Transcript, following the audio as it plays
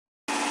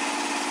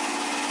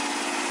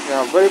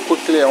Yeah, very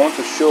quickly I want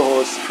to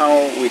show us how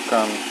we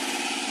can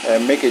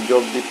make a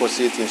job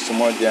deposit in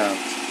Small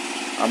Giant.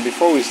 And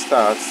before we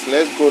start,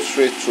 let's go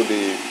straight to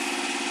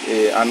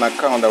an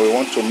account that we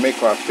want to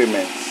make our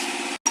payments.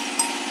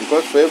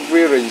 Because for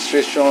every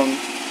registration,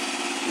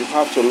 you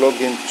have to log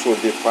into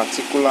the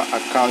particular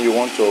account you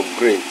want to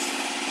upgrade.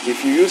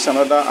 If you use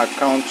another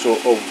account to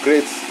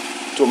upgrade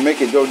to make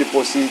a job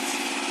deposit,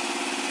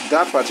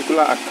 that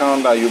particular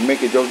account that you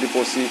make a job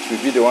deposit will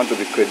be the one to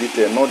be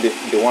credited, not the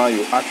one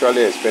you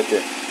actually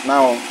expected.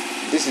 Now,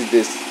 this is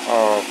the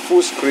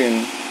full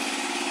screen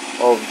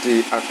of the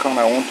account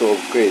I want to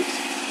upgrade.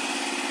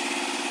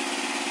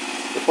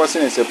 The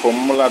person is a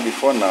formula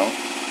before now.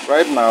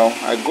 Right now,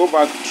 I go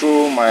back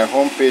through my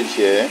home page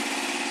here,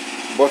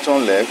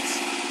 bottom left,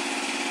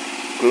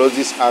 close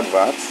this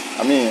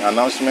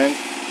announcement,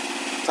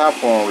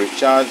 tap on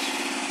recharge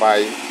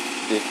by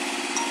the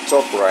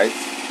top right.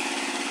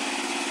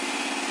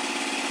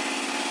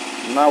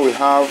 Now we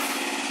have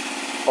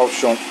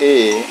option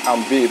A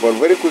and B, but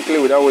very quickly,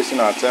 without wasting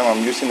our time,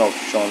 I'm using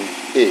option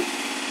A.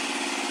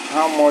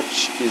 How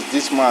much is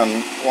this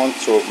man want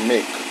to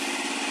make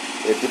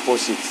a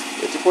deposit?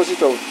 A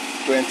deposit of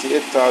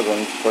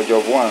 28,000 for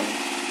job 1.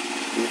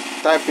 You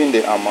type in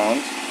the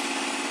amount.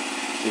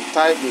 You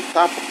tap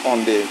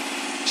on the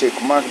check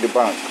mark the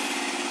bank.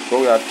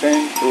 So we are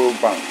trained through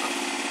bank.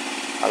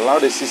 Allow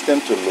the system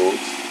to load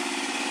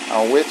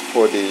and wait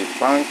for the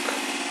bank,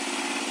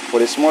 for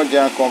the Small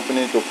Giant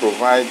company to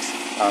provide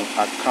an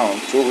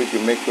account through which you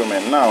make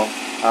payment. Now,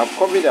 I've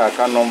copied the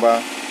account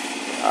number.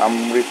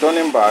 I'm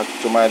returning back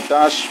to my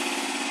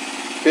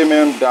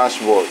payment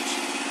dashboard.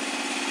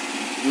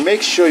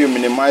 Make sure you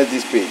minimize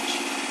this page.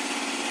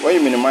 When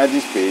you minimize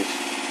this page,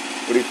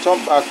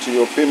 return back to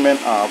your payment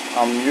app.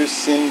 I'm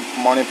using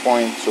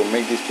MoneyPoint to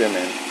make this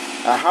payment.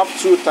 I have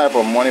two types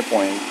of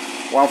MoneyPoint,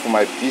 one for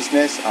my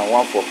business and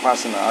one for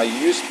personal. I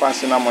use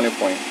personal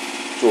MoneyPoint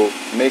to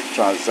make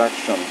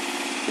transaction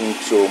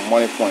into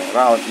MoneyPoint.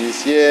 Round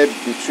is here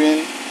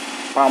between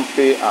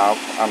PalmPay app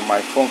and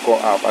my phone call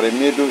app. At the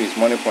middle is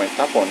MoneyPoint.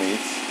 Tap on it.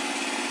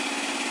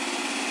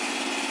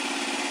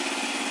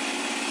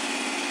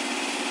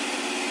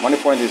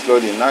 MoneyPoint is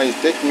loading. Now it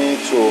takes me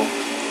to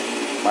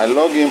my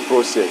login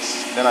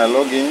process. Then I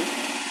log in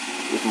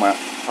with my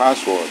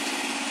password.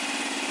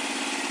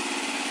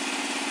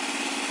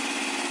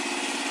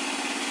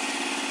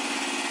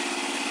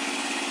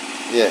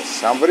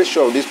 Yes, I'm very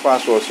sure of this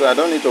password, so I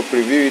don't need to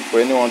preview it for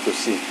anyone to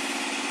see.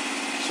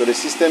 So the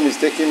system is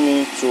taking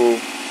me to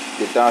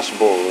the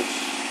dashboard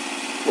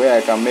where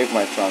I can make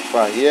my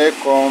transfer. Here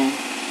come,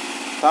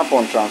 tap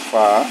on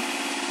transfer,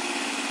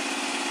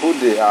 put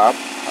the app,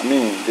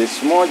 the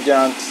Small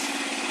Giant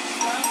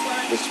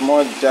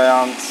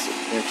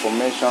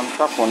information,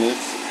 tap on it.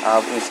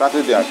 I've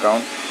inserted the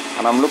account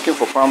and I'm looking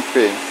for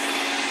PalmPay.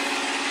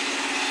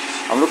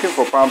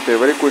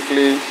 Very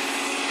quickly.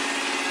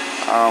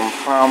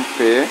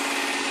 PalmPay.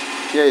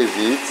 Here is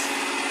it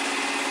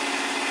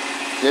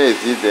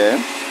there.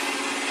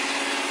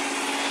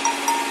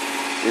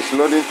 It's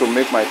loading to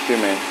make my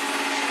payment.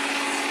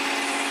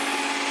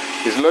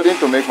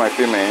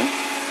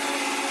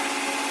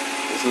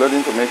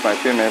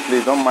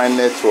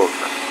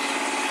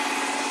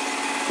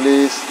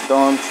 Please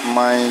don't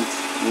mind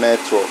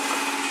network.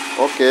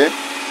 Okay,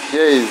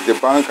 here is the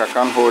bank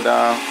account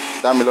holder,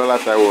 Damilola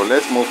Taiwo.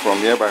 Let's move from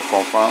here by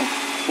confirm.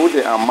 Put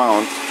the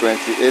amount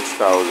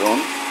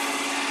 28,000.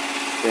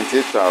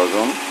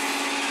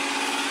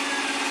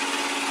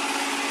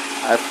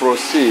 I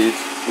proceed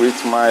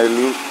with my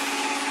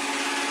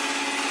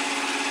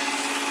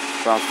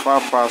transfer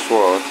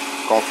password.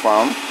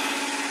 Confirm.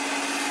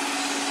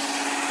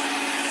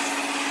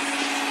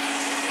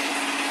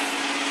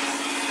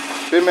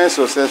 Payment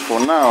successful.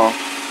 Now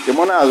the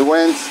money has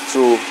went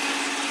to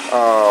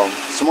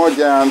Small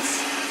Giant's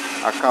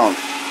account,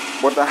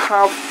 but I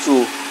have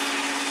to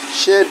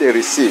share the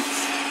receipt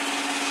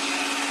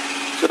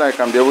so that I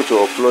can be able to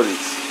upload it.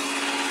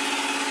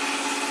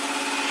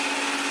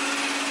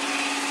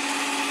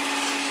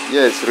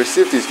 Yes,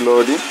 receipt is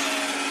loading.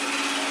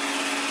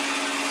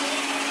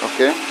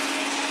 Okay,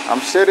 I'm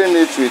sharing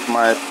it with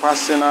my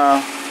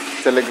personal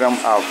Telegram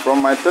app.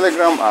 From my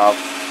Telegram app,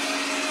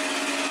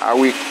 I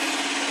will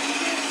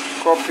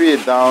copy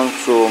it down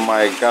to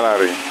my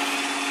gallery.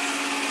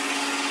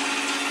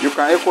 You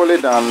can equally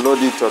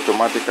download it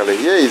automatically.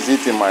 Here is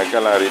it in my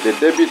gallery. The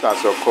debit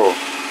has occurred.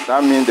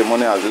 That means the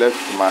money has left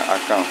my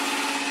account.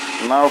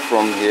 Now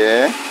from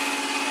here,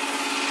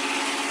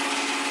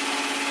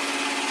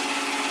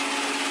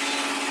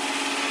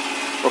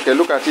 okay,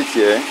 look at it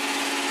here.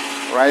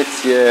 Right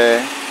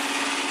here,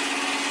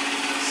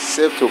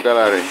 save to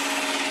gallery.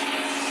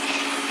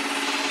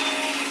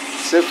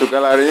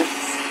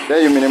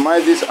 Then you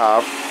minimize this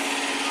app.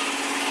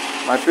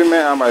 My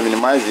payment app, I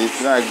minimize it.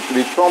 Then I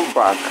return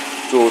back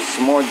to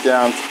Small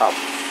Giant app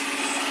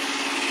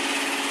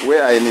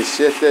where I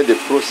initiated the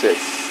process.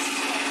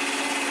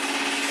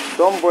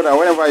 Don't bother,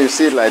 whenever you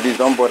see it like this,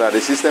 don't bother. The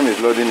system is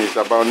loading. It's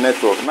about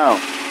network. Now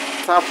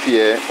tap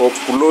here,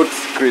 upload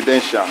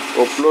credential.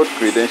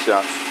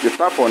 You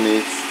tap on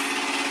it.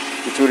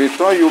 It will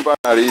return you back.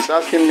 It's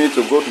asking me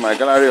to go to my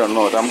gallery or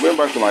not. I'm going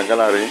back to my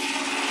gallery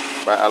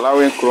by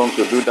allowing Chrome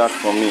to do that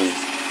for me.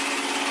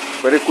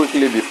 Very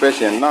quickly, be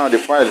patient. Now the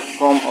file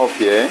come up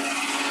here.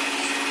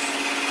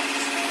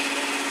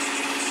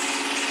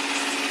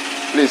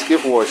 Please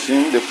keep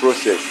watching the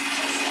process.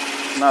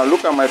 Now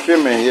look at my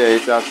payment here.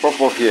 It has pop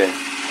up here.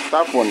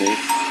 Tap on it.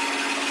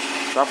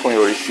 Tap on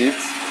your receipt.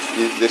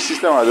 The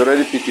system has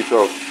already picked it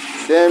up.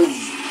 Then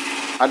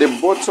at the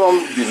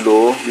bottom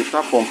below, you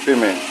tap on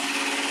payment.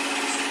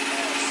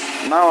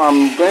 Now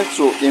I'm going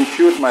to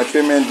impute my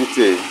payment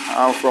detail.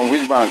 I'm from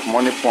which bank?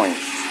 Moniepoint.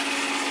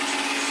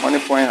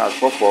 Moniepoint has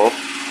popped up.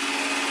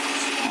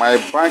 My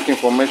bank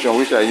information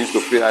which I used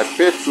to pay, I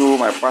paid through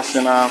my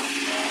personal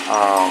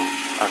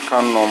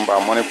account number,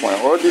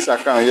 Moniepoint. All these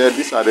accounts here,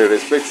 these are the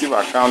respective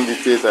account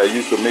details I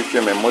use to make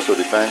payment most of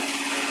the time.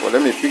 But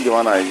let me pick the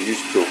one I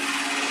used to,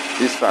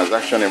 this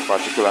transaction in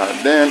particular.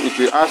 Then it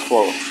will ask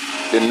for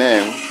the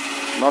name,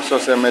 not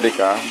Success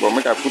Medical, but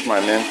make I put my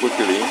name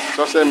quickly.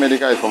 Success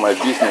Medical is for my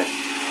business.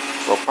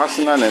 For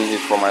personal name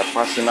is for my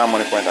personal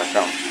Moniepoint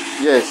account.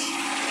 Yes,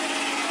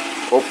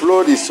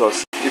 upload is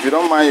success. If you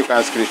don't mind, you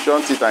can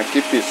screenshot it and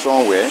keep it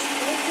somewhere.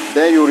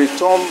 Then you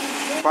return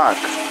back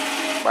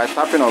by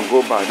tapping on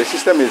go back. The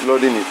system is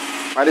loading it.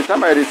 By the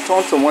time I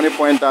return to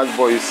Moniepoint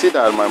dashboard, you see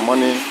that my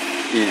money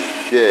is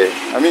there.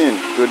 I mean,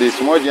 to the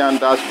small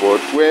giant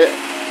dashboard where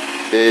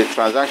the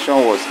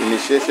transaction was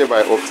initiated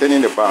by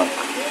obtaining the bank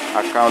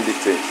account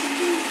details.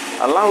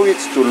 Allow it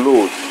to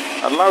load.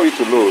 Allow it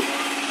to load.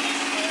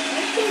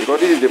 Because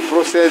this is the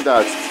process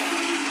that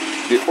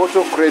the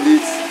auto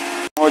credit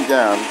small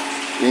giant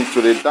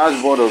into the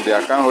dashboard of the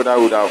account holder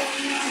would have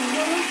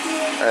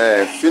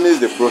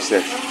finished the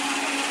process.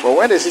 But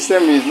when the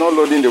system is not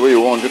loading the way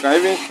you want, you can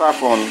even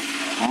tap on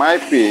my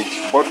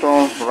page,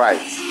 bottom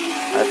right.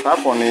 I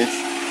tap on it.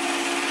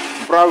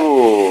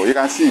 Bravo! You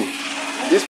can see